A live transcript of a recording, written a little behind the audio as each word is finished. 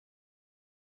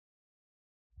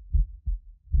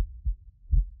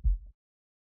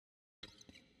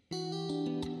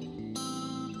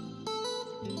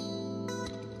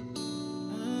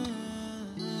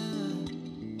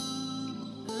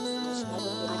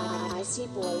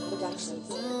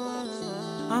icyboiproductions.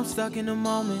 I'm stuck in the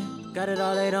moment, got it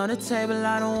all laid on the table,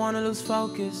 I don't wanna lose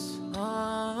focus.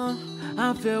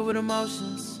 I'm filled with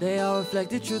emotions, they all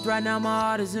reflect the truth, right now my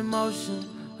heart is in motion.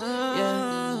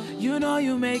 Yeah, you know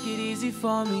you make it easy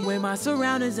for me. With my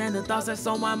surroundings and the thoughts that's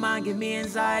on my mind give me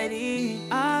anxiety.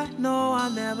 I know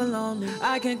I'm never lonely,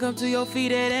 I can come to your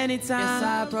feet at any time. Yes,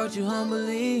 I approach you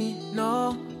humbly.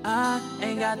 No, I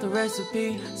ain't got the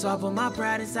recipe, so I put my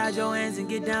pride inside your hands and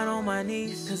get down on my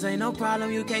knees. Cause ain't no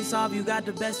problem you can't solve, you got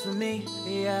the best for me.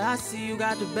 Yeah, I see you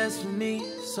got the best for me.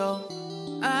 So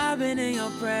I've been in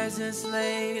your presence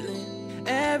lately,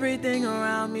 everything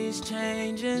around me is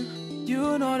changing.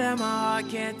 You know that my heart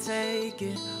can't take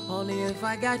it, only if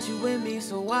I got you with me,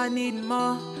 so I need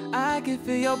more. I can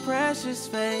feel your precious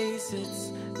face,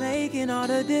 it's making all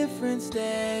the difference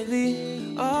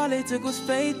daily. All it took was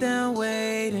faith and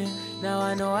waiting, now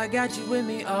I know I got you with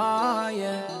me, oh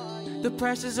yeah. The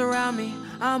pressure's around me,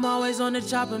 I'm always on the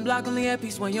chopping block, only at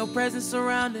peace when your presence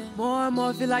surrounded. More and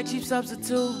more feel like cheap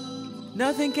substitute,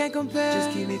 nothing can compare,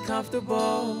 just keep me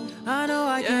comfortable. I know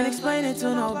I can't explain it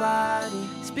to nobody,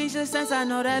 speechless since I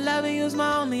know that loving you's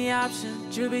my only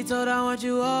option. Truth be told, I want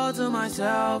you all to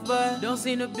myself, but don't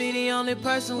seem to be the only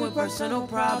person with personal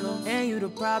problems. And you the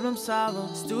problem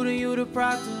solver, student you the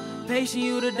proctor, patient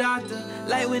you the doctor.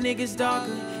 Light when it gets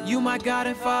darker, you my God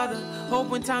and Father. Hope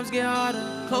when times get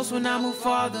harder, close when I move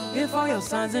farther. Here for your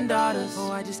sons and daughters,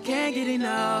 oh I just can't get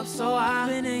enough. So I've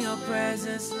been in your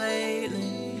presence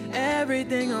lately,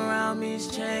 everything around me is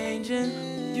changing.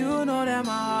 You know that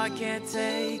my heart can't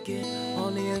take it,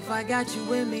 only if I got you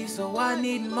with me, so I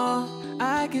need more.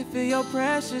 I can feel your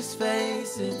precious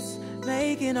face, it's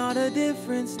making all the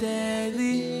difference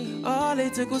daily. All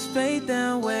it took was faith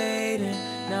and waiting,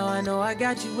 now I know I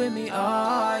got you with me,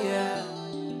 oh yeah.